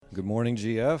Good morning,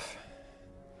 GF.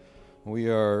 We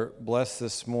are blessed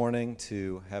this morning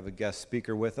to have a guest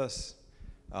speaker with us.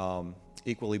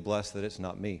 Equally blessed that it's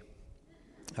not me.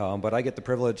 But I get the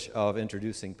privilege of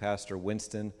introducing Pastor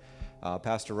Winston.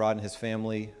 Pastor Rod and his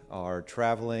family are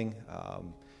traveling,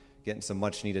 getting some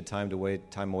much-needed time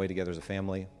away together as a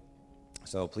family.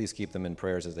 So please keep them in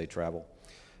prayers as they travel.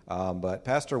 But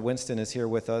Pastor Winston is here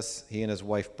with us. He and his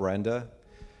wife, Brenda,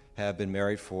 have been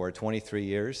married for 23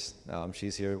 years.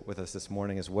 She's here with us this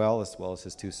morning as well as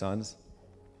his two sons.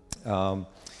 And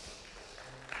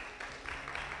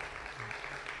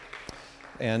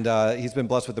he's been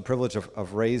blessed with the privilege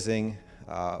of raising,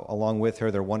 along with her,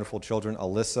 their wonderful children,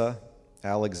 Alyssa,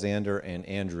 Alexander, and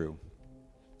Andrew.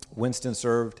 Winston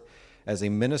served as a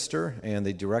minister and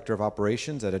the director of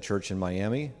operations at a church in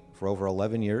Miami for over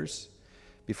 11 years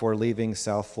before leaving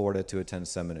South Florida to attend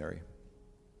seminary.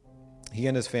 He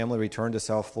and his family returned to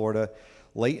South Florida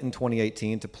late in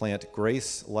 2018 to plant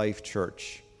Grace Life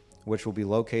Church, which will be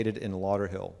located in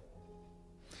Lauderhill,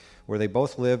 where they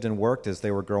both lived and worked as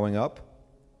they were growing up.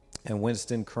 And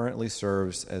Winston currently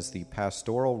serves as the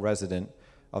pastoral resident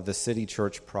of the City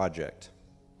Church Project,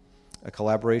 a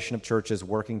collaboration of churches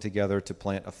working together to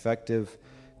plant effective,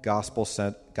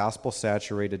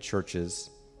 gospel-saturated churches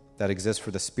that exist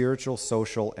for the spiritual,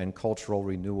 social, and cultural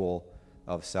renewal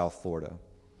of South Florida.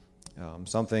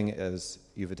 Something, as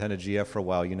you've attended GF for a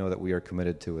while, you know that we are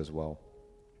committed to as well.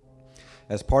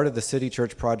 As part of the City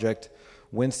Church Project,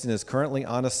 Winston is currently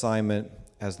on assignment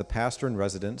as the pastor in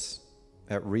residence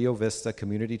at Rio Vista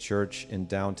Community Church in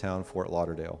downtown Fort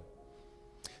Lauderdale.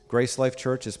 Grace Life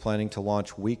Church is planning to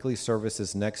launch weekly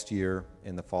services next year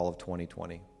in the fall of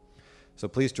 2020. So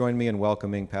please join me in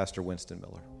welcoming Pastor Winston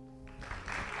Miller.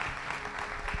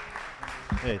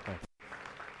 Hey, thanks.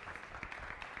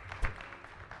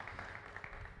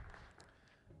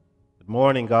 Good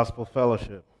morning, Gospel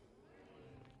Fellowship.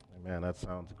 Amen, that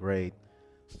sounds great.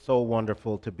 So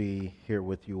wonderful to be here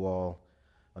with you all.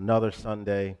 Another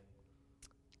Sunday.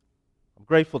 I'm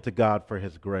grateful to God for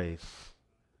His grace.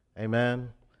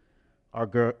 Amen. Our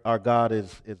God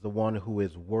is the one who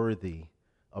is worthy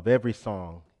of every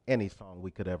song, any song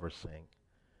we could ever sing.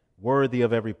 Worthy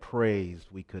of every praise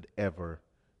we could ever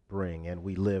bring. And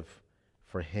we live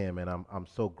for Him. And I'm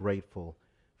so grateful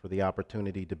for the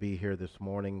opportunity to be here this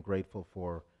morning. Grateful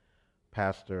for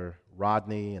Pastor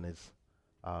Rodney and his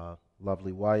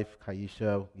lovely wife,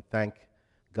 Kaisha. We thank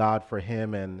God for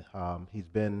him, and he's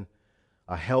been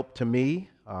a help to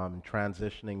me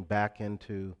transitioning back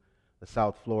into the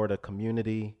South Florida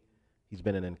community. He's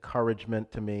been an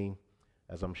encouragement to me,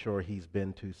 as I'm sure he's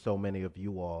been to so many of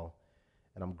you all.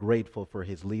 And I'm grateful for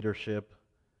his leadership.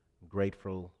 I'm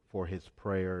grateful for his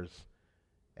prayers.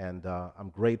 And I'm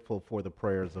grateful for the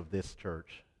prayers of this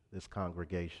church, this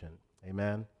congregation.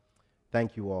 Amen.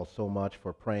 Thank you all so much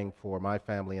for praying for my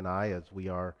family and I as we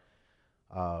are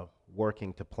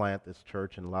working to plant this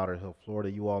church in Lauderhill,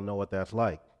 Florida. You all know what that's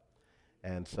like.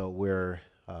 And so we're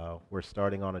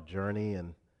starting on a journey,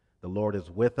 and the Lord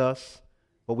is with us.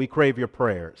 But we crave your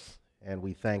prayers, and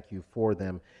we thank you for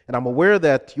them. And I'm aware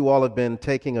that you all have been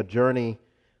taking a journey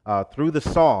through the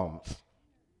Psalms,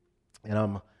 and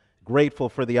I'm grateful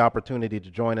for the opportunity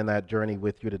to join in that journey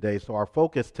with you today. So our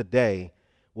focus today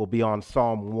will be on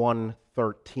Psalm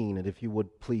 113. And if you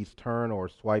would please turn or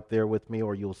swipe there with me,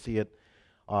 or you'll see it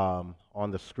on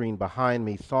the screen behind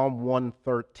me. Psalm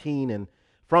 113. And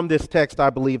from this text,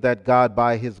 I believe that God,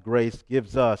 by His grace,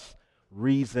 gives us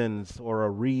reasons or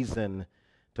a reason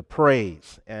to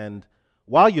praise. And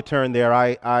while you turn there,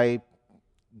 I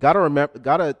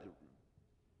gotta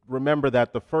remember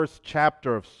that the first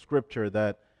chapter of Scripture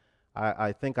that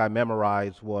I think I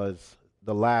memorized was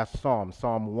the last Psalm,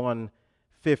 Psalm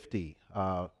 150.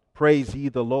 Praise ye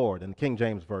the Lord, in the King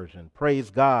James Version. Praise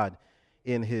God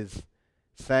in His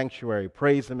sanctuary.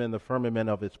 Praise Him in the firmament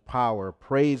of His power.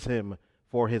 Praise Him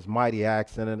for His mighty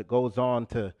acts. And then it goes on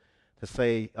to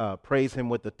say, praise Him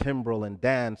with the timbrel and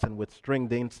dance and with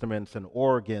stringed instruments and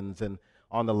organs and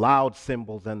on the loud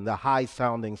cymbals and the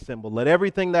high-sounding cymbal. Let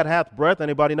everything that hath breath,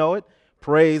 anybody know it?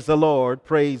 Praise the Lord,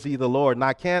 praise ye the Lord. And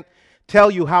I can't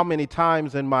tell you how many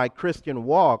times in my Christian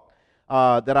walk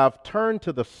that I've turned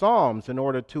to the Psalms in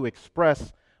order to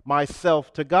express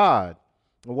myself to God.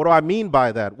 And what do I mean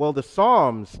by that? Well, the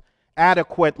Psalms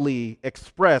adequately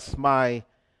express my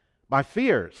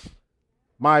fears,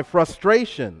 my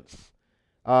frustrations,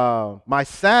 my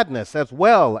sadness, as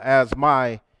well as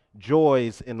my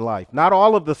joys in life. Not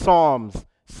all of the Psalms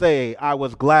say, I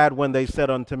was glad when they said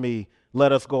unto me,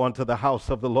 let us go unto the house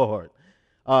of the Lord.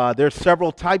 There's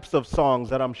several types of songs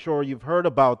that I'm sure you've heard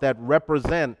about that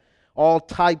represent all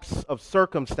types of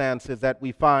circumstances that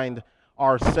we find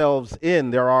ourselves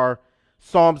in. There are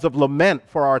psalms of lament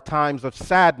for our times of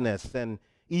sadness and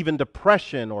even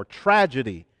depression or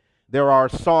tragedy. There are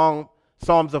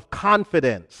psalms of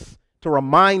confidence to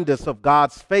remind us of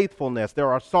God's faithfulness.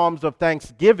 There are psalms of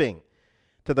thanksgiving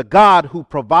to the God who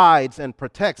provides and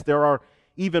protects. There are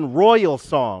even royal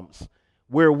psalms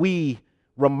where we're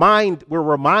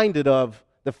reminded of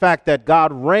the fact that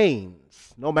God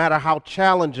reigns, no matter how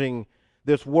challenging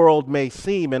this world may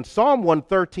seem. And Psalm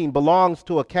 113 belongs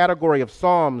to a category of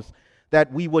psalms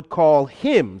that we would call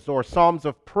hymns or psalms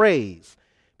of praise,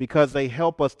 because they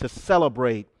help us to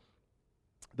celebrate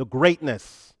the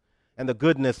greatness and the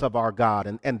goodness of our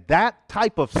God. And that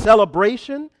type of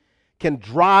celebration can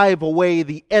drive away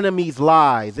the enemy's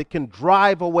lies. It can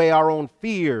drive away our own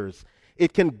fears.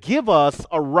 It can give us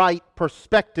a right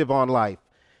perspective on life.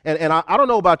 And I don't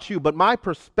know about you, but my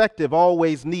perspective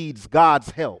always needs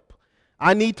God's help.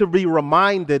 I need to be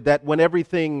reminded that when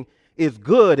everything is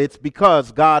good, it's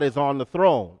because God is on the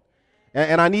throne.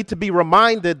 And I need to be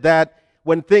reminded that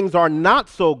when things are not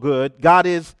so good, God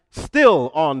is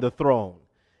still on the throne,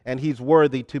 and he's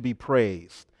worthy to be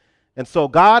praised. And so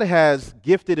God has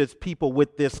gifted his people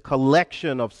with this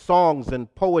collection of songs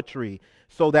and poetry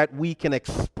so that we can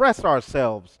express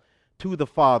ourselves to the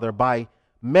Father by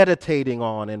meditating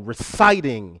on and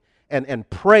reciting and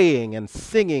praying and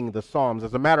singing the Psalms.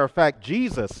 As a matter of fact,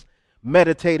 Jesus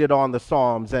meditated on the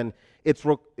Psalms, and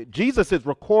Jesus is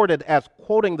recorded as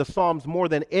quoting the Psalms more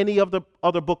than any of the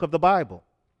other book of the Bible.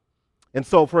 And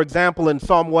so, for example, in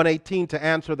Psalm 118, to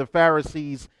answer the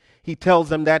Pharisees, he tells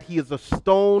them that he is a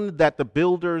stone that the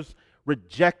builders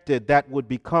rejected that would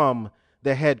become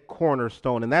the head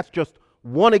cornerstone. And that's just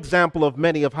one example of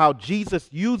many of how Jesus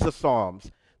used the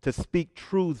Psalms to speak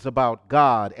truths about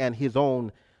God and his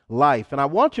own life. And I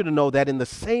want you to know that in the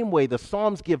same way, the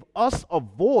Psalms give us a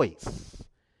voice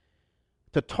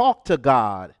to talk to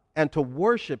God and to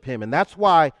worship him. And that's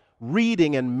why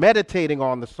reading and meditating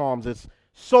on the Psalms is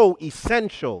so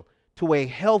essential to a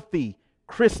healthy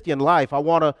Christian life. I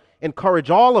want to encourage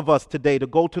all of us today to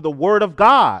go to the Word of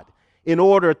God in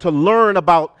order to learn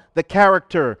about the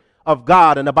character of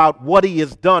God and about what he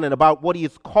has done and about what he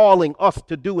is calling us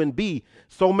to do and be.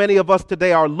 So many of us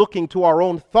today are looking to our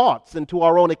own thoughts and to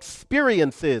our own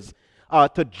experiences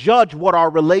to judge what our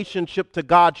relationship to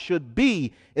God should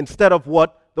be instead of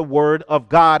what the Word of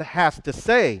God has to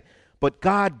say. But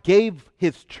God gave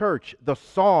his church the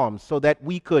Psalms so that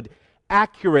we could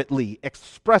accurately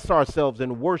express ourselves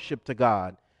in worship to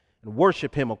God and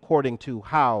worship him according to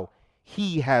how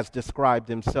he has described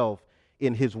himself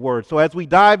in his word. So as we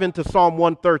dive into Psalm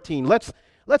 113, let's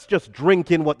just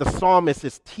drink in what the psalmist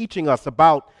is teaching us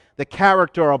about the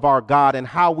character of our God and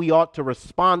how we ought to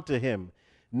respond to him,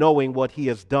 knowing what he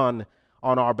has done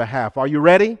on our behalf. Are you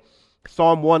ready?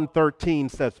 Psalm 113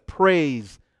 says,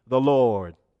 "Praise the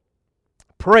Lord.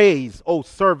 Praise, O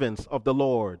servants of the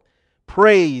Lord.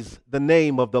 Praise the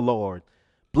name of the Lord.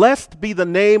 Blessed be the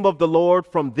name of the Lord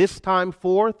from this time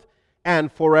forth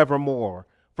and forevermore.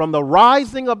 From the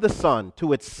rising of the sun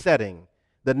to its setting,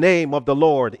 the name of the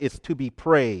Lord is to be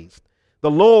praised.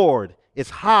 The Lord is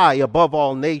high above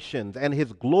all nations, and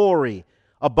his glory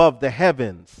above the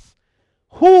heavens.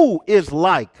 Who is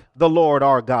like the Lord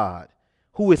our God,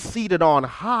 who is seated on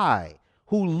high,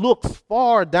 who looks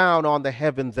far down on the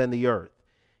heavens and the earth?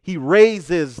 He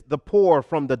raises the poor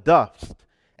from the dust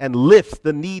and lifts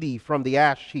the needy from the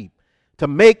ash heap to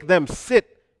make them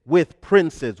sit with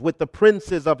princes, with the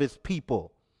princes of his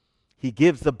people. He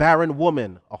gives the barren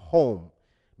woman a home,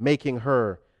 making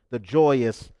her the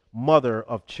joyous mother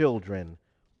of children.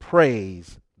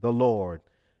 Praise the Lord."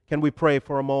 Can we pray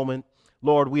for a moment?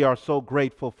 Lord, we are so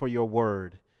grateful for your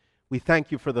word. We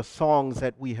thank you for the songs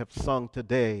that we have sung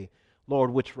today,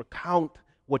 Lord, which recount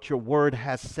what your word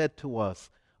has said to us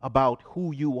about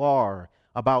who you are,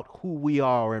 about who we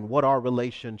are, and what our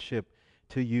relationship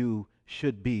to you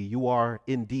should be. You are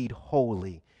indeed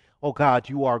holy. Oh God,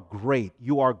 you are great,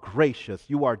 you are gracious,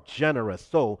 you are generous.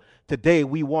 So today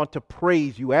we want to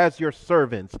praise you as your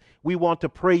servants. We want to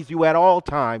praise you at all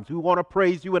times. We want to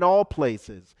praise you in all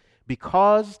places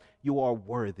because you are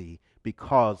worthy,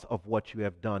 because of what you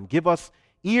have done. Give us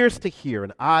ears to hear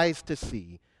and eyes to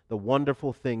see the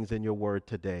wonderful things in your word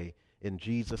today. In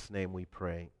Jesus' name we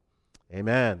pray.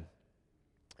 Amen.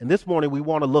 And this morning we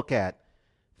want to look at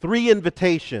 3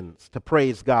 invitations to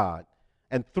praise God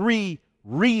and 3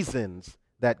 reasons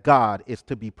that God is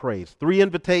to be praised. 3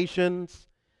 invitations,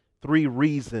 3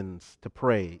 reasons to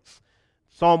praise.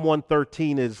 Psalm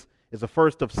 113 is the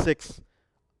first of six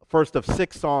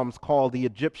psalms called the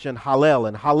Egyptian Hallel.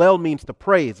 And Hallel means to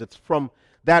praise. It's from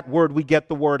that word we get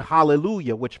the word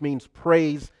hallelujah, which means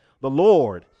praise the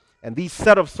Lord. And these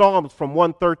set of Psalms from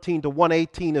 113 to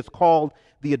 118 is called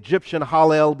the Egyptian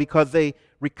Hallel because they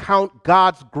recount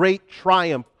God's great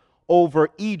triumph over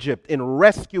Egypt in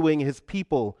rescuing his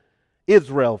people,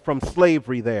 Israel, from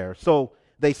slavery there. So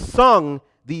they sung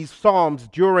these Psalms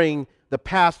during the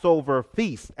Passover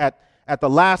feast. At the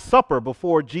Last Supper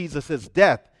before Jesus'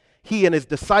 death, he and his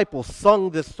disciples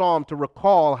sung this psalm to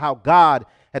recall how God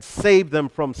had saved them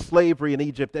from slavery in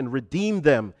Egypt and redeemed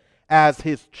them as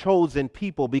his chosen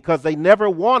people because they never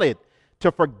wanted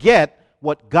to forget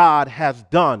what God has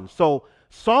done. So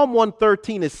Psalm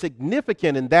 113 is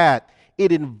significant in that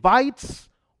it invites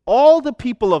all the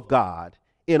people of God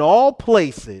in all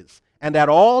places and at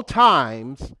all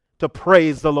times to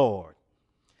praise the Lord.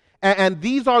 And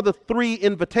these are the three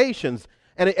invitations,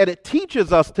 and it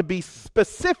teaches us to be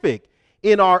specific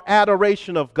in our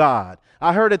adoration of God.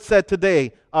 I heard it said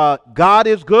today, God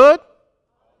is good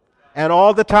and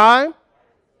all the time,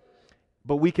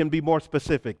 but we can be more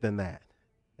specific than that.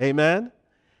 Amen?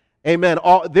 Amen.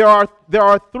 There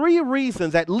are three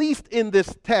reasons, at least in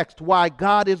this text, why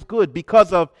God is good.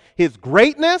 Because of his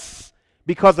greatness,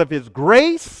 because of his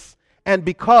grace, and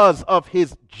because of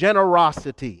his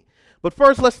generosity. But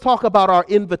first, let's talk about our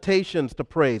invitations to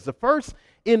praise. The first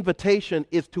invitation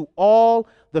is to all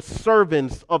the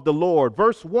servants of the Lord.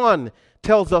 Verse 1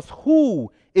 tells us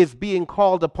who is being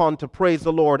called upon to praise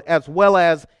the Lord, as well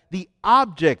as the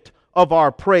object of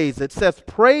our praise. It says,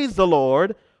 praise the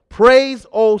Lord, praise,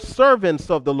 O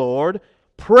servants of the Lord,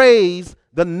 praise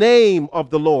the name of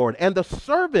the Lord. And the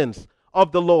servants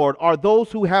of the Lord are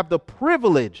those who have the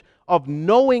privilege of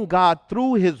knowing God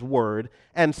through his word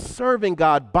and serving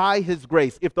God by his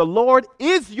grace. If the Lord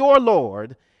is your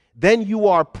Lord, then you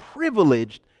are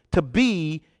privileged to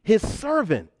be his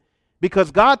servant.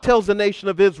 Because God tells the nation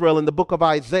of Israel in the book of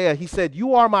Isaiah, he said,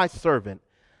 you are my servant.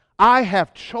 I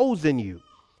have chosen you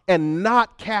and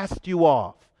not cast you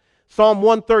off. Psalm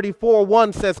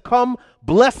 134:1 says, come,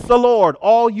 bless the Lord,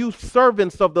 all you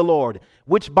servants of the Lord,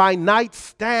 which by night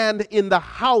stand in the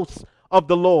house of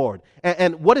the Lord.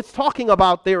 And what it's talking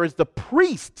about there is the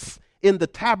priests in the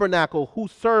tabernacle who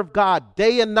serve God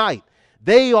day and night.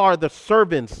 They are the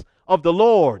servants of the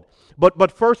Lord.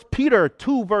 But 1 Peter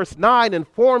 2 verse 9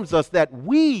 informs us that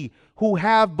we who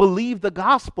have believed the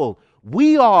gospel,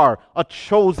 we are a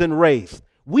chosen race.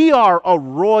 We are a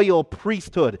royal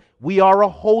priesthood. We are a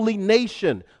holy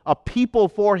nation, a people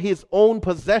for his own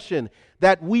possession,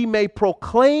 that we may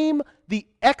proclaim the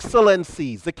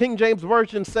excellencies. The King James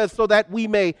Version says, so that we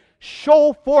may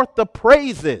show forth the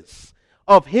praises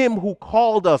of him who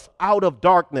called us out of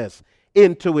darkness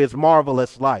into his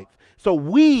marvelous light. So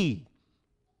we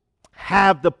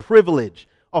have the privilege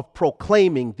of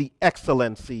proclaiming the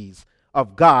excellencies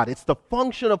of God. It's the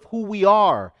function of who we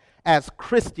are as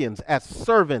Christians, as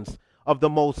servants of the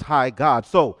Most High God.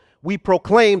 So we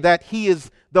proclaim that he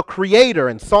is the creator.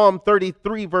 And Psalm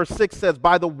 33 verse 6 says,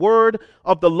 by the word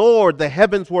of the Lord the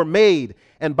heavens were made,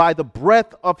 and by the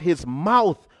breath of his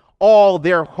mouth all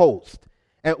their host.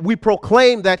 And we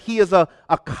proclaim that he is a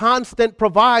constant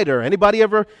provider. Anybody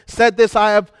ever said this? I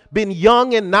have been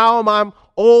young and now I'm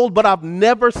old, but I've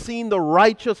never seen the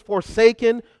righteous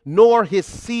forsaken, nor his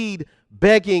seed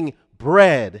begging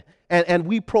bread. And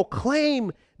we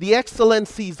proclaim the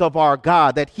excellencies of our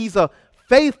God, that he's a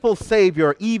faithful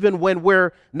Savior even when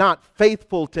we're not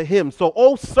faithful to him. So,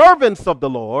 O servants of the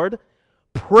Lord,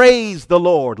 praise the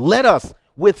Lord. Let us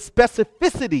with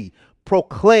specificity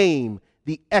proclaim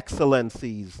the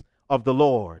excellencies of the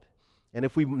Lord. And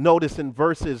if we notice in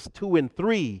verses 2 and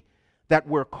 3 that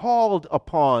we're called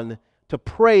upon to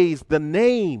praise the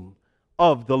name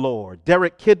of the Lord.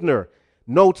 Derek Kidner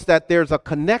notes that there's a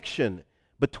connection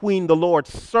between the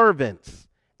Lord's servants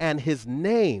and his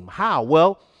name. How?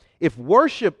 Well, if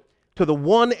worship to the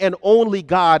one and only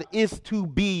God is to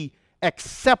be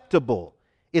acceptable,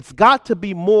 it's got to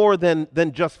be more than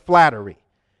just flattery.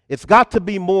 It's got to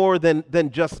be more than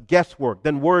just guesswork,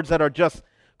 than words that are just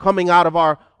coming out of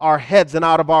our heads and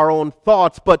out of our own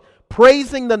thoughts. But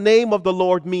praising the name of the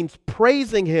Lord means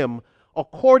praising him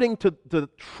according to the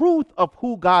truth of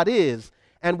who God is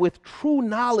and with true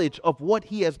knowledge of what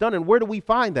he has done. And where do we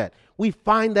find that? We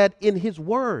find that in his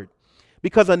word.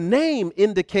 Because a name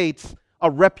indicates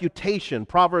a reputation.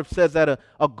 Proverbs says that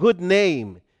a good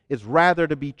name is rather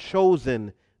to be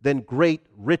chosen than great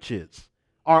riches.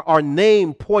 Our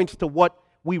name points to what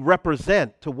we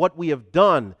represent, to what we have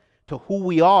done, to who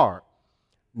we are.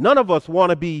 None of us want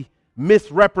to be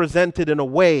misrepresented in a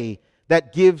way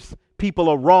that gives people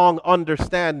a wrong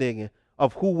understanding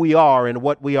of who we are and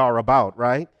what we are about,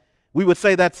 right? We would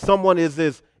say that someone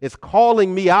is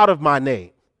calling me out of my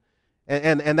name.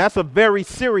 And that's a very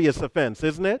serious offense,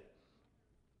 isn't it?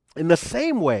 In the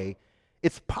same way,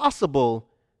 it's possible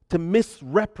to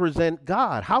misrepresent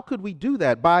God. How could we do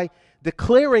that? By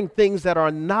declaring things that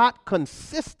are not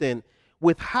consistent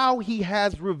with how he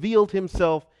has revealed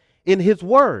himself in his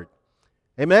word.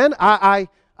 Amen?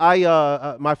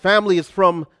 My family is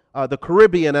from the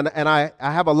Caribbean, and I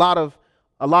have a lot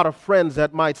of friends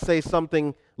that might say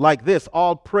something like this: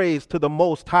 all praise to the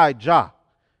Most High Jah.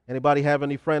 Anybody have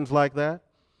any friends like that?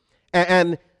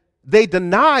 And they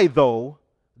deny, though,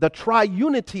 the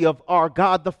triunity of our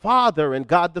God the Father and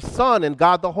God the Son and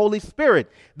God the Holy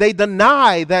Spirit. They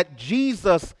deny that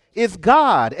Jesus is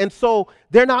God. And so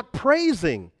they're not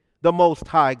praising the Most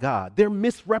High God. They're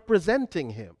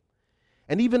misrepresenting him.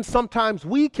 And even sometimes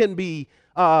we can be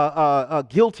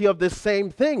guilty of this same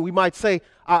thing. We might say,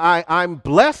 I'm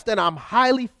blessed and I'm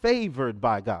highly favored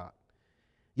by God.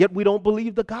 Yet we don't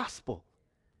believe the gospel.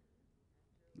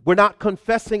 We're not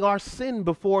confessing our sin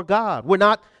before God. We're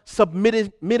not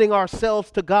submitting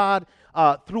ourselves to God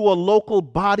through a local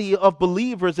body of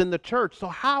believers in the church. So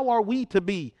how are we to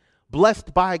be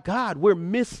blessed by God? We're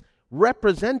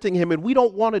misrepresenting him, and we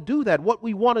don't want to do that. What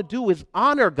we want to do is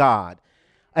honor God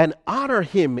and honor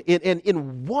him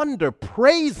in wonder,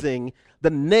 praising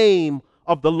the name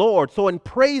of the Lord. So in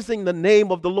praising the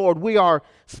name of the Lord, we are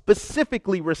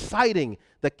specifically reciting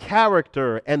the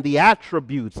character and the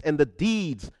attributes and the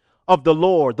deeds of the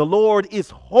Lord. The Lord is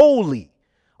holy.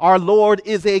 Our Lord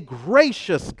is a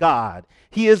gracious God.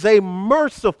 He is a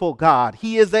merciful God.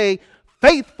 He is a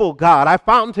faithful God. I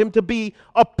found him to be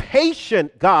a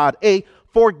patient God, a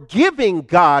forgiving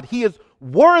God. He is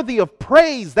worthy of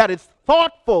praise, that is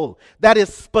thoughtful, that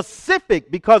is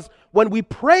specific, because when we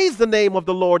praise the name of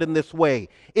the Lord in this way,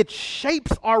 it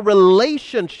shapes our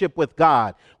relationship with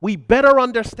God. We better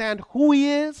understand who he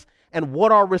is and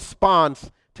what our response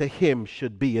to him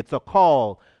should be. It's a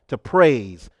call to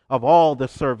praise of all the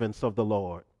servants of the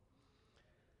Lord.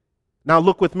 Now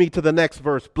look with me to the next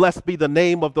verse. Blessed be the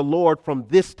name of the Lord from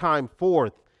this time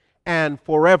forth and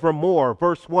forevermore.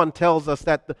 Verse 1 tells us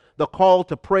that the call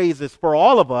to praise is for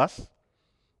all of us.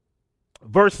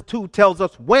 Verse 2 tells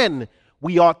us when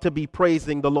we ought to be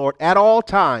praising the Lord at all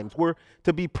times. We're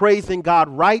to be praising God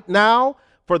right now,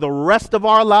 for the rest of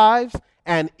our lives,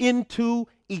 and into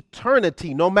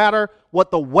eternity. No matter what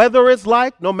the weather is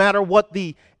like, no matter what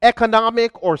the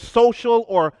economic or social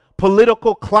or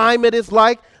political climate is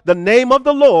like, the name of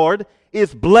the Lord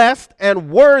is blessed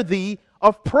and worthy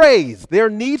of praise.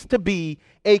 There needs to be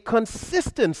a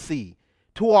consistency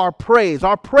to our praise.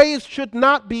 Our praise should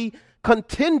not be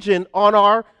contingent on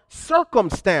our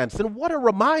circumstance. And what a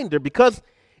reminder, because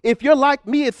if you're like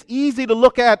me, it's easy to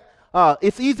look at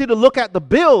the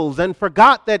bills and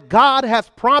forgot that God has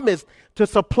promised to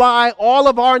supply all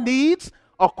of our needs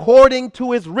according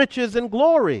to his riches and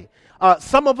glory.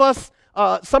 Some of us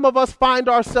find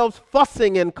ourselves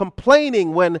fussing and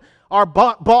complaining when our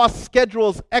boss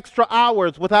schedules extra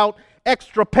hours without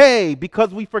extra pay,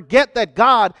 because we forget that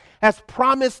God has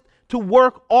promised to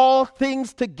work all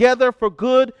things together for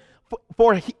good,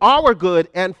 for our good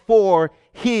and for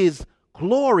his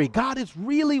glory. God is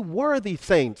really worthy,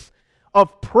 saints,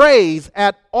 of praise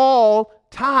at all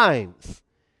times.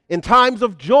 In times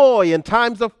of joy, in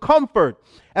times of comfort,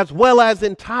 as well as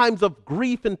in times of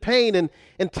grief and pain, and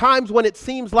in times when it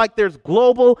seems like there's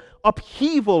global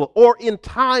upheaval, or in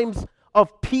times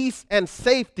of peace and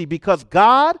safety, because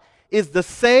God is the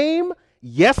same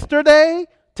yesterday,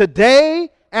 today,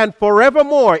 and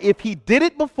forevermore. If he did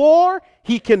it before,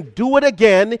 he can do it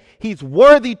again. He's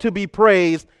worthy to be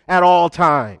praised at all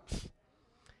times.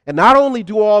 And not only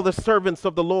do all the servants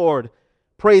of the Lord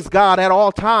praise God at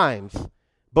all times,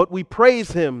 but we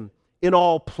praise him in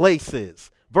all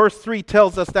places. Verse 3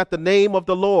 tells us that the name of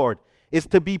the Lord is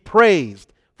to be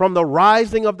praised from the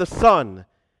rising of the sun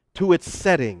to its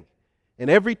setting. And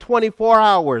every 24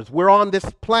 hours, we're on this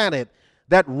planet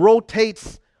that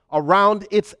rotates around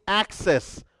its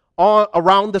axis,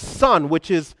 around the sun,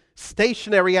 which is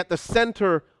stationary at the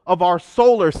center of our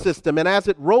solar system. And as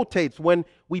it rotates, when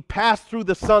we pass through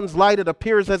the sun's light, it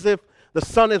appears as if the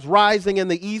sun is rising in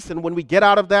the east. And when we get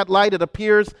out of that light, it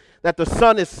appears that the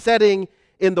sun is setting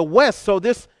in the west. So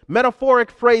this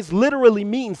metaphoric phrase literally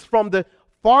means from the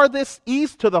farthest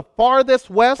east to the farthest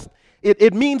west.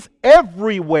 It means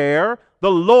everywhere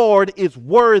the Lord is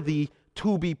worthy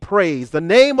to be praised. The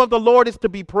name of the Lord is to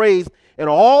be praised in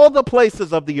all the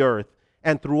places of the earth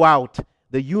and throughout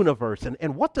the universe.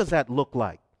 And what does that look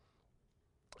like?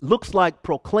 Looks like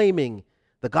proclaiming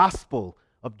the gospel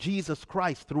of Jesus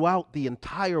Christ throughout the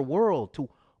entire world, to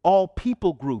all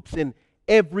people groups in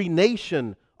every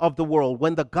nation of the world.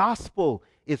 When the gospel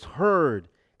is heard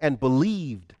and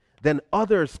believed, then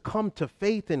others come to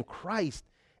faith in Christ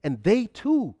and they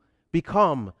too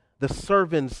become the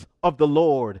servants of the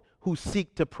Lord who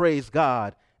seek to praise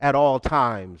God at all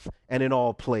times and in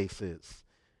all places.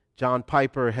 John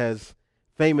Piper has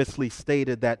famously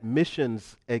stated that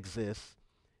missions exist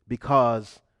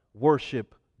because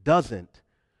worship doesn't.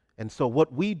 And so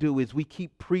what we do is we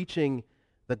keep preaching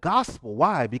the gospel.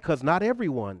 Why? Because not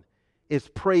everyone is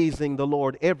praising the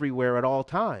Lord everywhere at all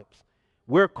times.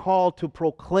 We're called to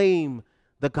proclaim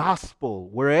the gospel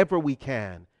wherever we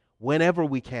can, whenever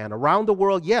we can, around the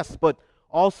world, yes, but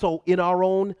also in our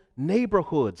own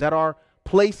neighborhoods, at our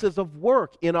places of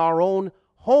work, in our own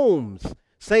homes.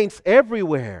 Saints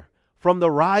everywhere, from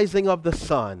the rising of the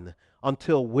sun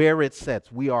until where it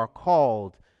sets, we are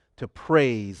called to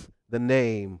praise the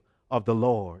name of the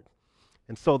Lord.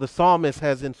 And so the psalmist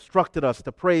has instructed us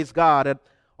to praise God at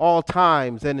all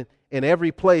times and in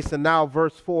every place. And now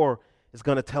verse 4 is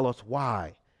going to tell us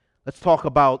why. Let's talk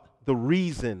about the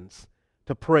reasons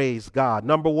to praise God.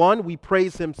 Number one, we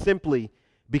praise him simply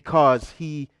because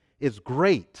he is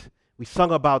great. We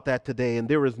sung about that today, and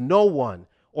there is no one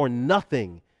or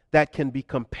nothing that can be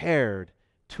compared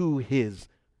to his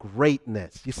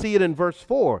greatness. You see it in verse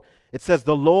 4. It says,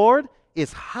 "The Lord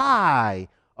is high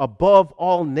above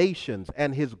all nations,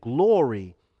 and his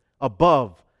glory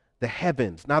above the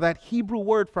heavens." Now that Hebrew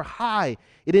word for high,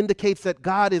 it indicates that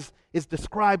God is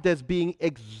described as being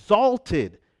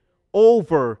exalted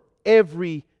over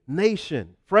every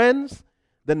nation. Friends,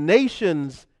 the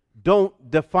nations don't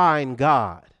define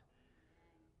God.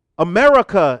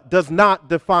 America does not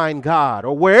define God,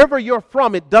 or wherever you're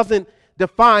from, it doesn't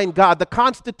define God. The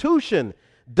Constitution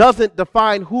doesn't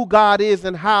define who God is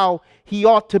and how he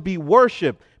ought to be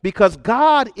worshiped, because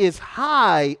God is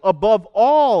high above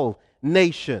all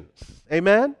nations.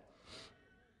 Amen?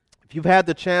 If you've had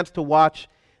the chance to watch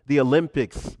the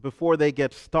Olympics, before they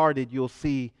get started, you'll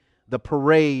see the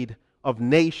parade of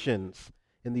nations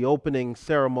in the opening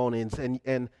ceremonies.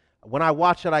 And when I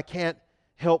watch it, I can't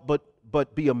help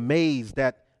but be amazed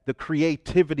at the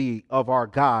creativity of our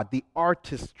God, the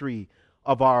artistry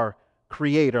of our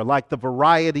Creator, like the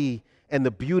variety and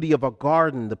the beauty of a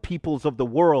garden. The peoples of the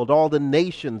world, all the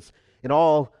nations in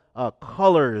all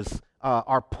colors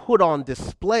are put on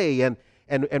display.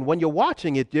 And when you're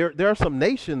watching it, there are some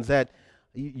nations that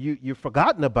you've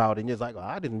forgotten about, and you're like, oh,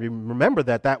 I didn't even remember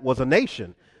that was a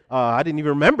nation. I didn't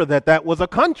even remember that was a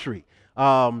country.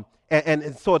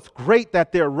 And so it's great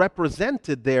that they're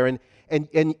represented there, and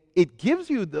it gives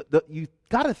you you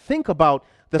got to think about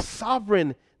the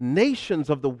sovereign nations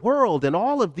of the world and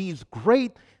all of these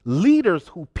great leaders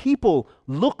who people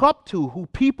look up to, who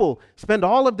people spend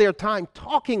all of their time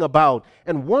talking about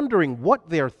and wondering what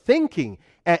they're thinking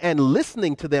and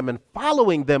listening to them and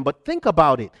following them. But think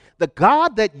about it. The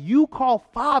God that you call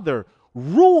Father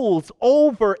rules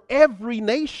over every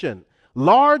nation,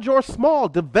 large or small,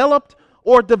 developed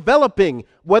or developing,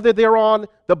 whether they're on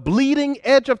the bleeding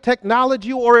edge of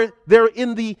technology or they're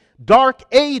in the dark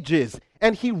ages.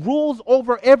 And he rules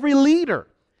over every leader,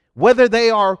 whether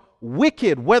they are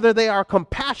wicked, whether they are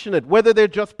compassionate, whether they're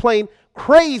just plain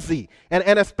crazy.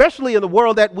 And especially in the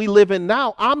world that we live in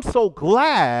now, I'm so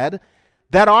glad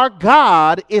that our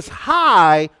God is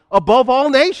high above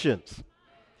all nations,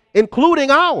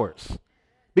 including ours,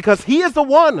 because he is the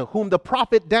one whom the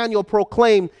prophet Daniel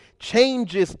proclaimed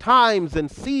changes times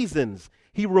and seasons.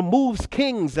 He removes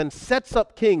kings and sets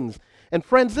up kings. And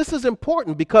friends, this is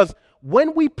important, because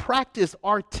when we practice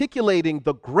articulating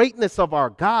the greatness of our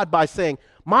God by saying,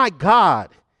 my God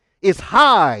is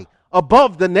high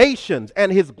above the nations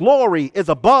and his glory is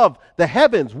above the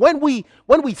heavens, when we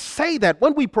say that,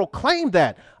 when we proclaim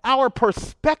that, our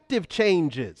perspective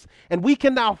changes, and we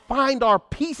can now find our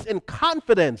peace and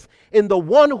confidence in the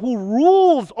one who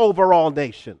rules over all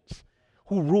nations,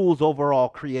 who rules over all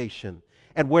creation.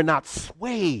 And we're not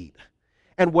swayed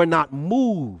and we're not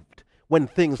moved when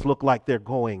things look like they're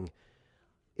going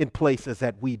in places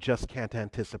that we just can't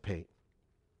anticipate.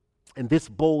 And this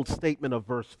bold statement of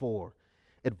verse 4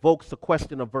 evokes the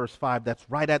question of verse 5 that's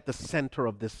right at the center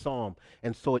of this psalm.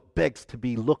 And so it begs to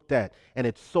be looked at, and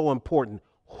it's so important.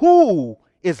 Who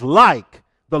is like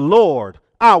the Lord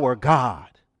our God?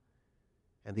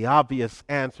 And the obvious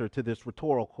answer to this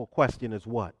rhetorical question is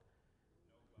what?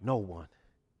 No one.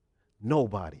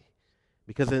 Nobody.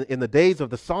 Because in the days of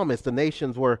the psalmist, the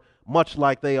nations were much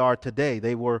like they are today.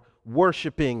 They were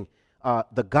worshiping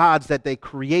the gods that they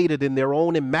created in their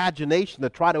own imagination to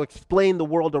try to explain the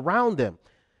world around them.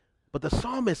 But the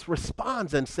psalmist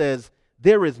responds and says,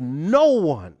 there is no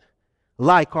one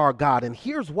like our God. And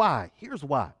here's why. Here's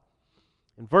why.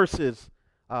 In verses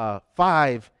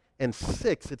 5 and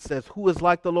 6, it says, who is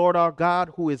like the Lord our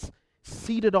God, who is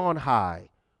seated on high,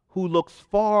 who looks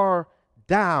far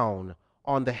down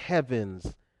on the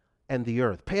heavens and the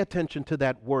earth. Pay attention to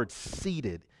that word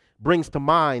seated. Brings to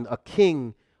mind a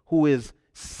king who is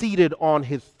seated on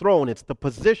his throne. It's the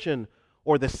position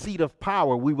or the seat of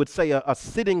power. We would say a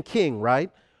sitting king, right?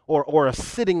 Or a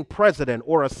sitting president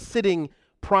or a sitting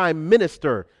prime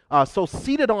minister. So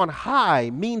seated on high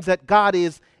means that God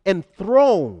is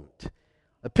enthroned.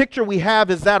 The picture we have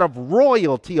is that of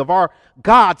royalty, of our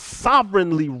God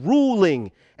sovereignly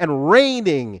ruling and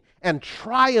reigning and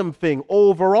triumphing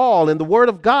over all. And the Word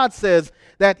of God says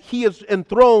that He is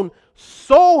enthroned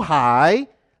so high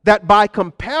that by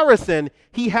comparison,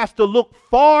 He has to look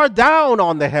far down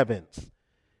on the heavens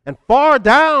and far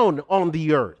down on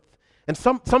the earth. And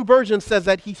some version says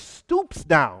that He stoops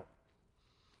down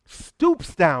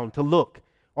to look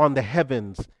on the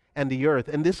heavens and the earth.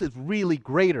 And this is really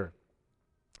greater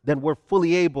than we're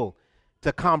fully able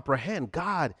to comprehend.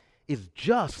 God is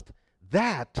just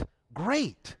that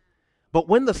great. But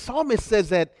when the psalmist says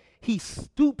that he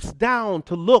stoops down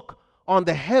to look on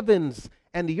the heavens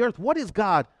and the earth, what is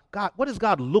God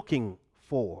looking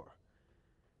for?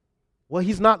 Well,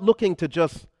 He's not looking to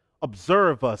just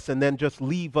observe us and then just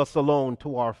leave us alone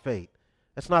to our fate.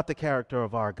 That's not the character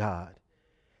of our God.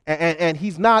 And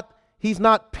He's not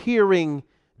peering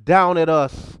down at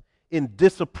us in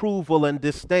disapproval and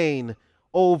disdain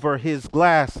over His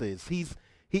glasses.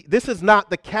 This is not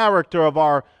the character of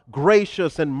our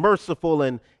gracious and merciful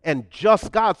and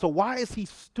just God. So why is He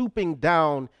stooping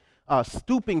to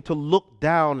look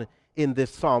down in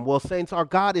this psalm? Well, saints, our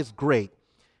God is great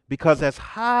because as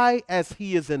high as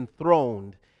He is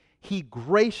enthroned, He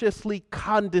graciously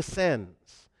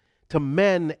condescends to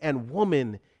men and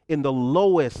women in the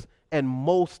lowest and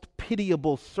most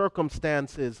pitiable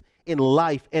circumstances in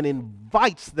life and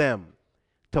invites them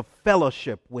to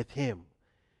fellowship with Him.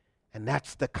 And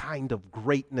that's the kind of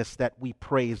greatness that we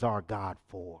praise our God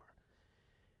for.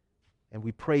 And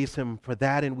we praise Him for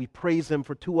that, and we praise Him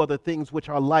for two other things which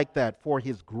are like that, for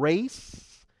His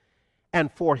grace and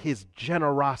for His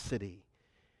generosity.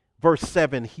 Verse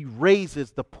 7, He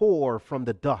raises the poor from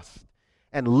the dust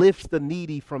and lifts the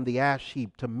needy from the ash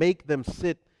heap to make them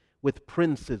sit with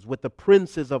princes, with the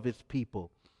princes of His people.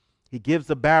 He gives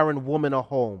the barren woman a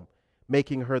home,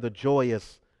 making her the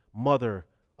joyous mother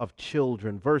of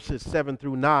children. Verses 7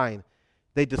 through 9,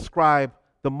 they describe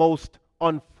the most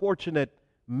unfortunate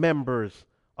members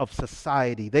of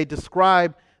society. They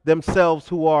describe themselves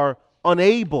who are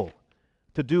unable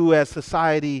to do as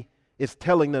society is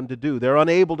telling them to do. They're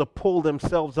unable to pull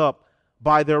themselves up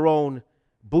by their own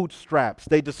bootstraps.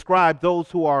 They describe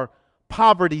those who are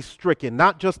poverty-stricken,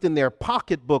 not just in their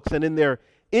pocketbooks and in their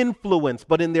influence,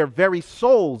 but in their very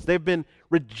souls. They've been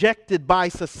rejected by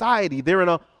society. They're in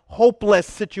a hopeless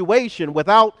situation.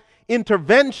 Without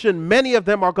intervention, many of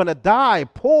them are going to die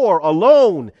poor,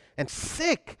 alone, and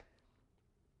sick.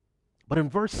 But in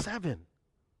verse 7,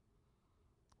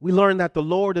 we learn that the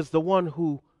Lord is the one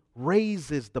who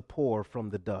raises the poor from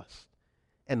the dust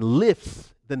and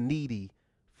lifts the needy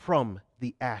from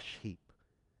the ash heap.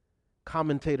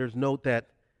 Commentators note that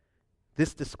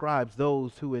this describes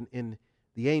those who in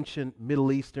the ancient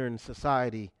Middle Eastern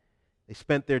society, they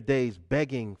spent their days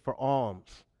begging for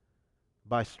alms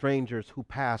by strangers who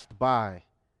passed by.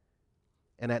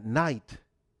 And at night,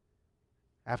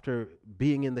 after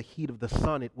being in the heat of the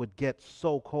sun, it would get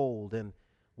so cold. And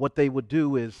what they would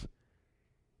do is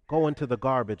go into the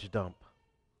garbage dump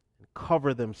and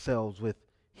cover themselves with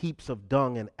heaps of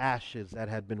dung and ashes that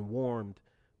had been warmed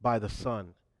by the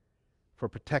sun for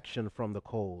protection from the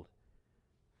cold.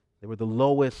 They were the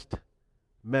lowest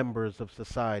members of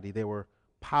society. They were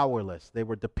powerless. They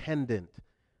were dependent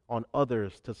on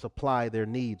others to supply their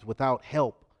needs. Without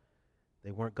help,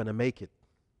 they weren't going to make it.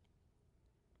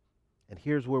 And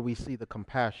here's where we see the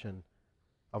compassion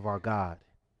of our God.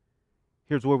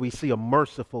 Here's where we see a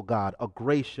merciful God, a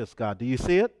gracious God. Do you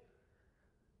see it?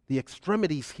 The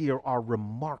extremities here are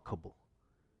remarkable.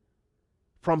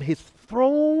 From His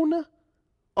throne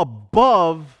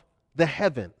above the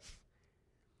heavens,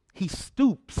 He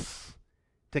stoops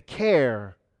to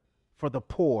care for the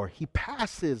poor. He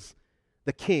passes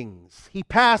the kings. He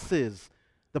passes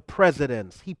the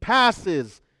presidents. He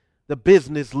passes the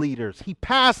business leaders. He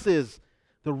passes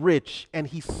the rich, and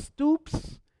He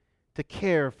stoops to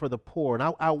care for the poor.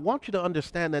 And I want you to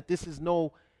understand that this is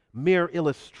no mere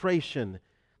illustration.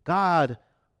 God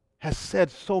has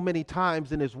said so many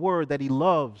times in His Word that He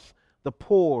loves the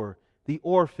poor, the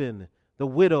orphan, the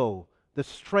widow, the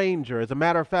stranger. As a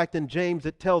matter of fact, in James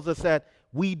it tells us that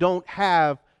we don't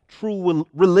have true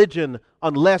religion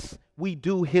unless we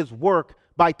do His work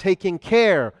by taking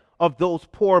care of those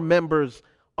poor members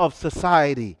of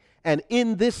society. And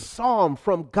in this psalm,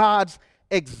 from God's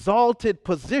exalted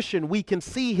position, we can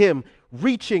see him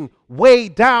reaching way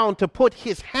down to put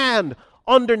his hand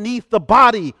underneath the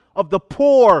body of the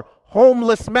poor,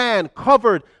 homeless man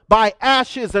covered by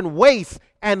ashes and waste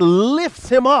and lifts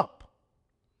him up.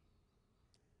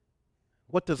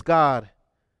 What does God,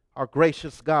 our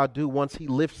gracious God, do once he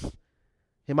lifts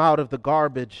him out of the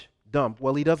garbage dump?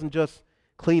 Well, he doesn't just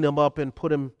clean him up and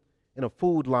put him in a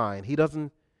food line. He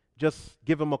doesn't just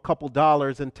give him a couple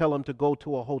dollars and tell him to go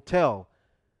to a hotel.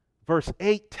 Verse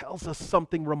 8 tells us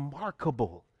something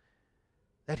remarkable,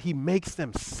 that he makes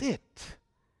them sit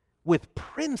with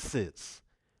princes,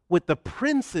 with the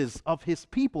princes of his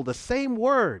people. The same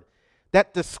word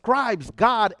that describes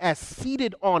God as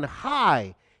seated on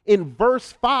high in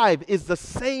verse 5 is the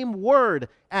same word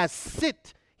as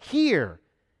sit here.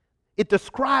 It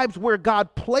describes where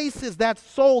God places that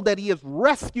soul that he has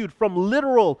rescued from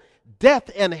literal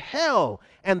death and hell.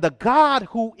 And the God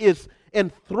who is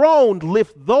enthroned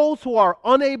lifts those who are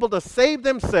unable to save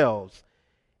themselves,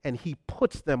 and he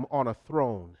puts them on a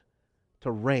throne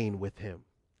to reign with him.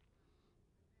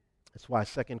 That's why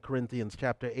 2 Corinthians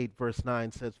chapter 8 verse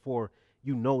 9 says, "For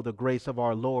you know the grace of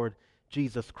our Lord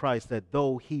Jesus Christ, that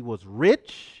though he was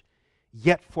rich,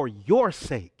 yet for your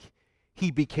sake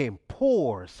he became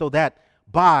poor, so that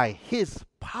by his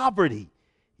poverty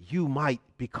you might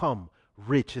become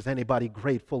rich." Is anybody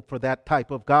grateful for that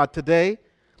type of God today?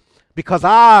 Because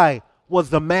I was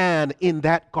the man in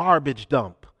that garbage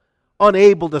dump,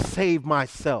 unable to save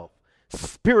myself,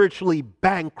 spiritually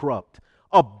bankrupt,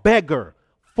 a beggar,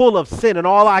 full of sin, and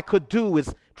all I could do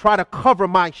is try to cover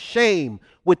my shame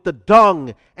with the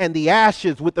dung and the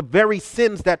ashes, with the very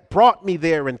sins that brought me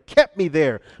there and kept me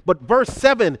there. But verse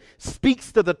 7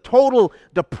 speaks to the total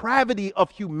depravity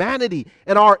of humanity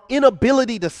and our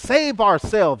inability to save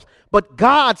ourselves. But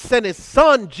God sent his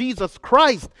son, Jesus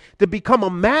Christ, to become a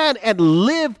man and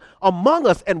live among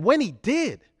us. And when he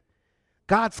did,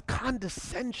 God's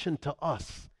condescension to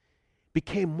us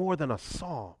became more than a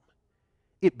song.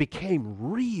 It became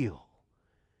real.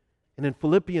 And in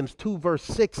Philippians 2 verse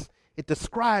 6, it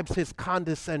describes his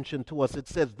condescension to us. It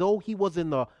says, though he was in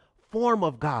the form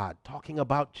of God, talking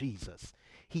about Jesus,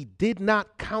 he did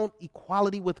not count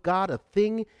equality with God a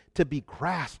thing to be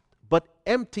grasped, but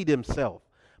emptied himself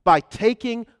by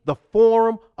taking the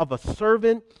form of a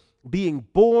servant, being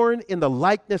born in the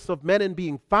likeness of men and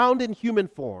being found in human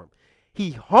form.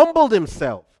 He humbled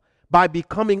himself by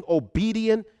becoming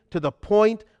obedient to the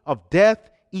point of death,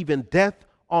 even death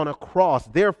on a cross.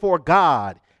 Therefore,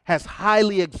 God has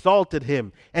highly exalted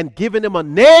him and given him a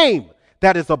name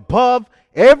that is above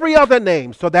every other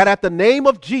name, so that at the name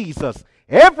of Jesus,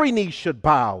 every knee should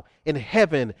bow in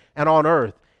heaven and on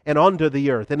earth and under the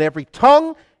earth, and every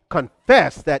tongue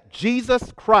confess that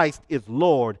Jesus Christ is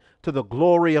Lord, to the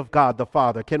glory of God the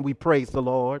Father. Can we praise the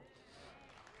Lord?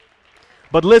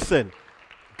 But listen,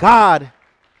 God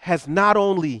has not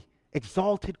only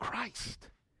exalted Christ.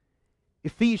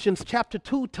 Ephesians chapter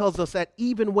 2 tells us that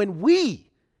even when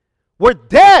we were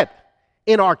dead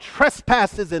in our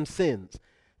trespasses and sins,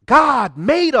 God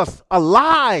made us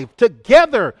alive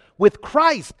together with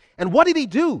Christ. And what did he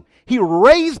do? He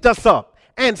raised us up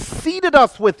and seated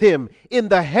us with him in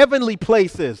the heavenly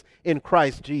places in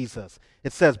Christ Jesus.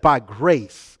 It says, by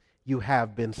grace you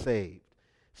have been saved.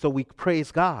 So we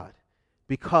praise God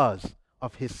because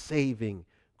of his saving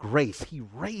grace. He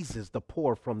raises the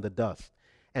poor from the dust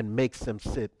and makes them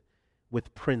sit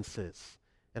with princes.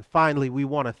 And finally, we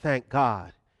want to thank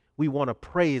God. We want to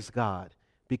praise God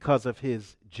because of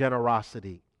his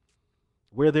generosity.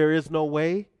 Where there is no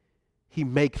way, he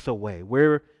makes a way.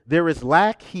 Where there is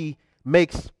lack, he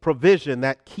makes provision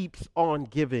that keeps on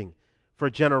giving for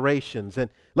generations.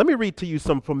 And let me read to you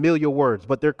some familiar words,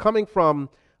 but they're coming from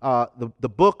the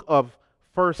book of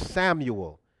 1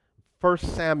 Samuel. 1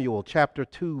 Samuel chapter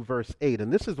 2 verse 8.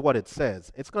 And this is what it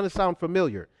says. It's going to sound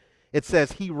familiar. It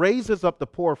says, he raises up the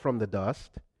poor from the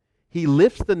dust. He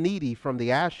lifts the needy from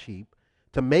the ash heap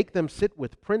to make them sit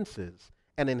with princes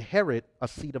and inherit a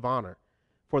seat of honor.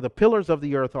 For the pillars of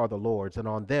the earth are the Lord's, and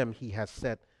on them he has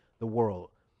set the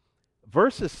world.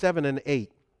 Verses 7 and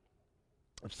 8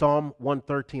 of Psalm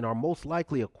 113 are most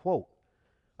likely a quote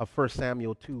of 1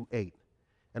 Samuel 2:8.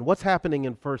 And what's happening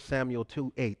in 1 Samuel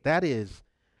 2:8? That is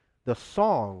the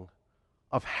song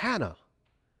of Hannah,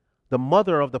 the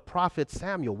mother of the prophet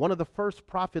Samuel, one of the first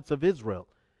prophets of Israel.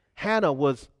 Hannah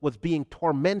was being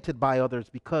tormented by others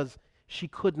because she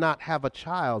could not have a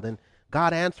child. And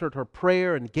God answered her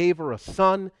prayer and gave her a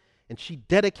son. And she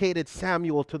dedicated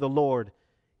Samuel to the Lord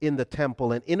in the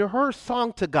temple. And in her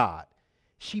song to God,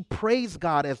 she praised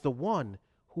God as the one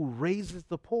who raises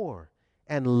the poor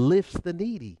and lifts the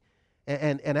needy.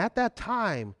 And at that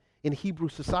time in Hebrew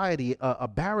society, a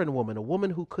barren woman, a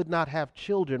woman who could not have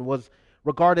children, was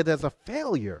regarded as a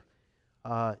failure.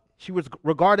 She was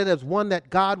regarded as one that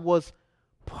God was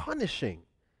punishing.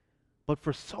 But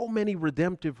for so many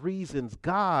redemptive reasons,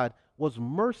 God was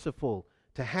merciful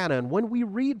to Hannah. And when we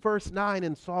read verse 9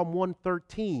 in Psalm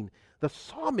 113, the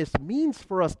psalmist means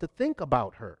for us to think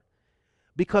about her.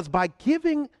 Because by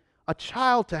giving a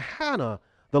child to Hannah,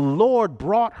 the Lord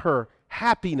brought her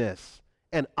happiness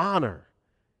and honor,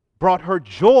 brought her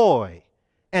joy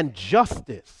and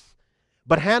justice.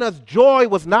 But Hannah's joy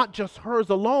was not just hers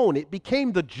alone. It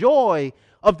became the joy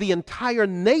of the entire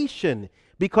nation,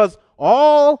 because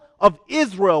all of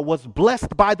Israel was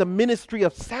blessed by the ministry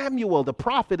of Samuel, the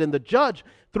prophet and the judge.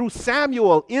 Through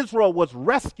Samuel, Israel was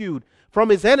rescued from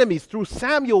his enemies. Through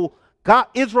Samuel,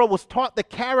 Israel was taught the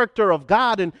character of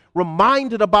God and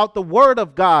reminded about the word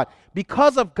of God.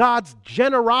 Because of God's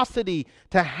generosity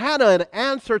to Hannah in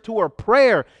answer to her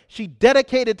prayer, she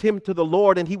dedicated him to the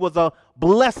Lord, and he was a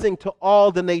blessing to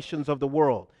all the nations of the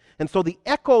world. And so the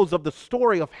echoes of the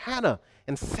story of Hannah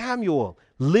and Samuel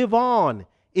live on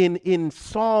in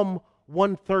Psalm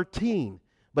 113.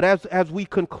 But as we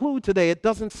conclude today, it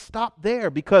doesn't stop there,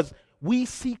 because we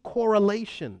see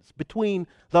correlations between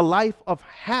the life of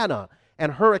Hannah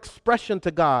and her expression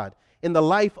to God in the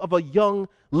life of a young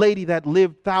lady that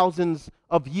lived thousands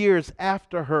of years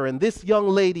after her. And this young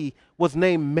lady was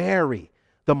named Mary,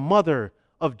 the mother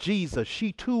of Jesus.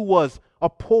 She too was a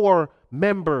poor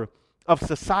member of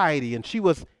society, and she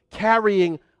was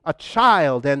carrying a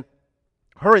child, and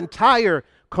her entire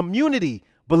community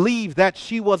believed that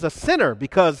she was a sinner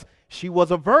because she was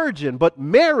a virgin. But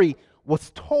Mary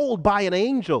was told by an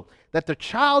angel that the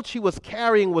child she was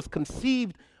carrying was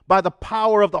conceived by the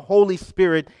power of the Holy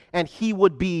Spirit, and he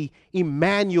would be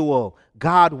Emmanuel,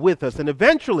 God with us. And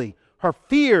eventually, her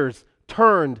fears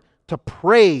turned to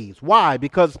praise. Why?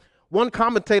 Because one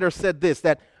commentator said this,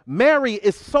 that Mary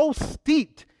is so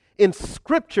steeped in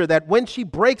Scripture that when she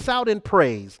breaks out in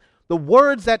praise, the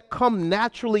words that come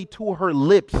naturally to her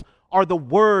lips are the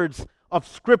words of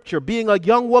Scripture. Being a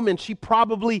young woman, she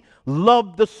probably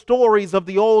loved the stories of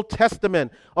the Old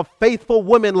Testament of faithful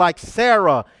women like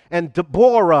Sarah and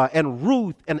Deborah and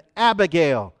Ruth and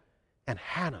Abigail and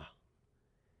Hannah.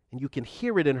 And you can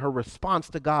hear it in her response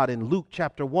to God in Luke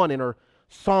chapter 1 in her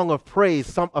song of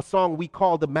praise, a song we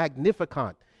call the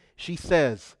Magnificat. She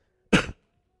says,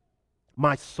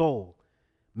 "My soul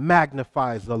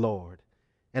magnifies the Lord,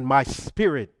 and my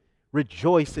spirit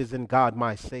rejoices in God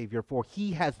my Savior, for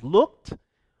he has looked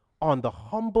on the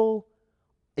humble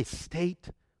estate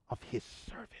of his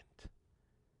servant.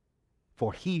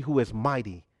 For he who is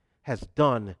mighty has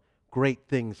done great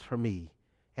things for me,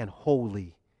 and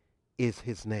holy is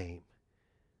his name."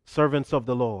 Servants of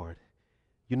the Lord,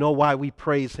 you know why we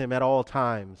praise him at all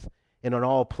times and in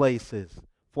all places,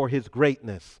 for his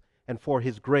greatness and for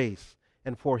his grace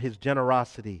and for his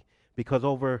generosity, because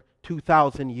over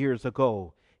 2,000 years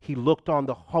ago, he looked on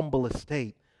the humble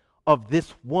estate of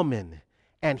this woman,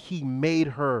 and he made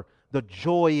her the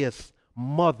joyous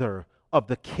mother of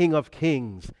the King of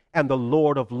Kings and the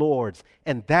Lord of Lords.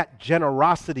 And that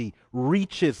generosity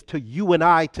reaches to you and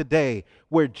I today,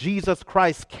 where Jesus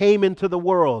Christ came into the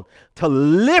world to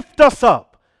lift us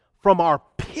up from our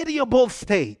pitiable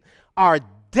state, our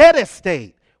dead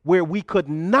estate, where we could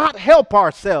not help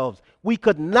ourselves, we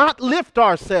could not lift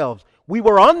ourselves, we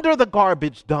were under the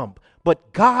garbage dump.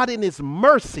 But God, in his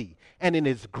mercy and in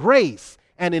his grace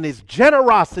and in his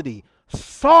generosity,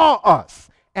 saw us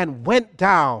and went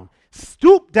down,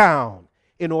 stooped down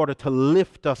in order to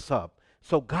lift us up.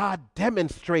 So God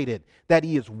demonstrated that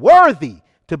he is worthy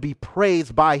to be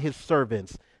praised by his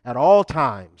servants at all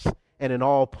times and in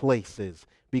all places,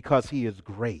 because he is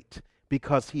great,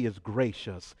 because he is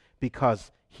gracious,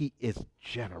 because he is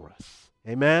generous.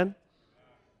 Amen?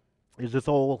 There's this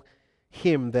old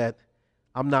hymn that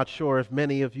I'm not sure if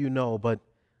many of you know, but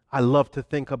I love to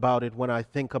think about it when I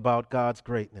think about God's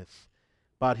greatness,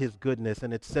 about his goodness.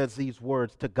 And it says these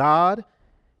words, "To God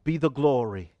be the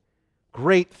glory,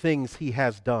 great things he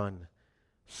has done.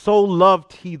 So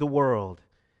loved he the world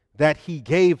that he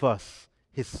gave us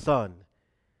his Son,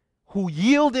 who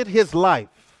yielded his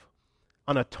life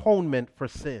an atonement for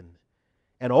sin,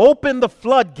 and opened the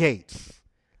floodgates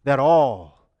that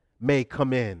all may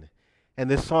come in." And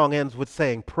this song ends with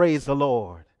saying, "Praise the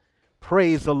Lord,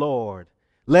 praise the Lord.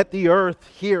 Let the earth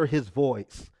hear his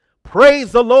voice.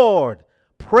 Praise the Lord,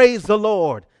 praise the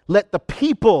Lord. Let the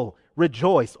people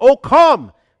rejoice. Oh,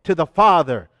 come to the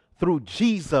Father through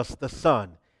Jesus the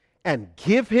Son, and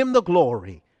give him the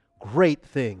glory. Great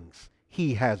things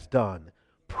he has done.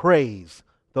 Praise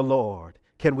the Lord."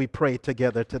 Can we pray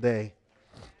together today?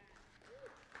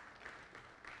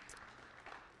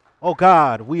 Oh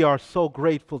God, we are so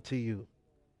grateful to you.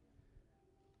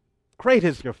 Great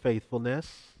is your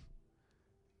faithfulness.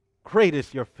 Great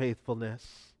is your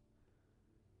faithfulness.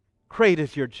 Great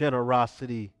is your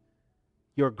generosity,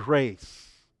 your grace.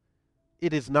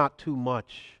 It is not too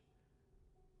much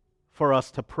for us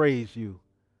to praise you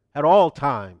at all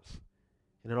times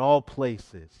and in all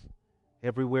places,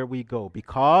 everywhere we go,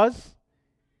 because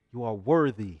you are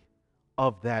worthy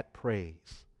of that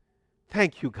praise.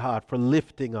 Thank you, God, for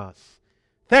lifting us.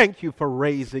 Thank you for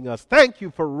raising us. Thank you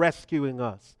for rescuing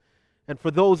us. And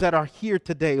for those that are here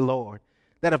today, Lord,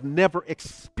 that have never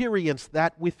experienced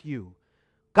that with you,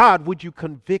 God, would you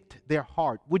convict their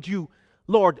heart? Would you,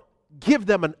 Lord, give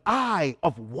them an eye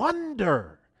of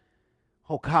wonder,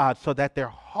 oh God, so that their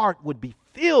heart would be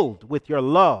filled with your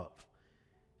love,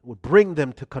 would bring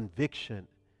them to conviction,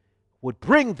 would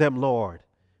bring them, Lord,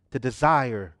 to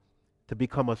desire to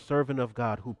become a servant of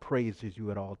God who praises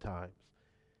you at all times.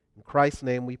 In Christ's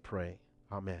name we pray.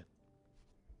 Amen.